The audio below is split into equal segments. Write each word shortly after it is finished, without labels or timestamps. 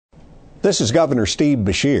This is Governor Steve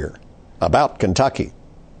Beshear about Kentucky.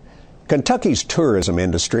 Kentucky's tourism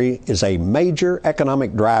industry is a major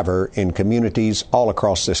economic driver in communities all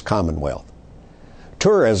across this Commonwealth.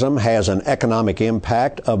 Tourism has an economic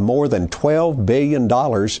impact of more than $12 billion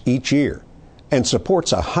each year and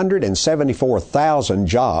supports 174,000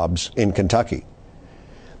 jobs in Kentucky.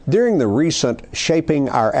 During the recent Shaping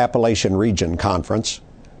Our Appalachian Region conference,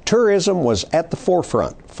 tourism was at the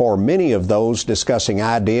forefront for many of those discussing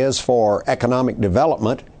ideas for economic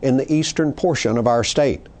development in the eastern portion of our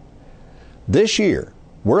state. This year,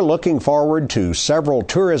 we're looking forward to several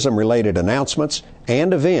tourism-related announcements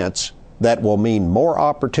and events that will mean more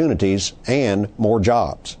opportunities and more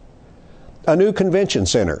jobs. A new convention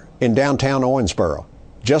center in downtown Owensboro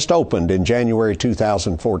just opened in January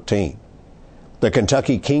 2014. The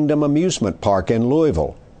Kentucky Kingdom Amusement Park in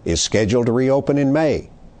Louisville is scheduled to reopen in May.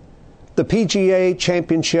 The PGA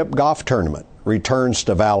Championship Golf Tournament returns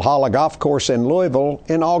to Valhalla Golf Course in Louisville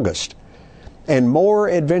in August. And more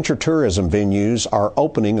adventure tourism venues are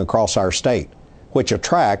opening across our state, which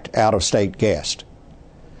attract out-of-state guests.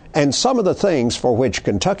 And some of the things for which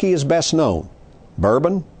Kentucky is best known,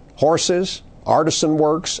 bourbon, horses, artisan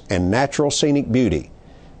works, and natural scenic beauty,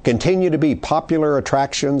 continue to be popular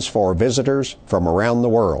attractions for visitors from around the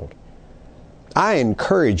world. I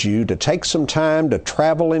encourage you to take some time to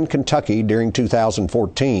travel in Kentucky during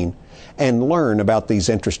 2014 and learn about these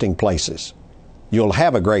interesting places. You'll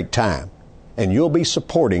have a great time, and you'll be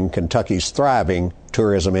supporting Kentucky's thriving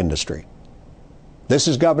tourism industry. This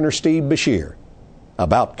is Governor Steve Beshear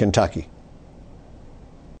about Kentucky.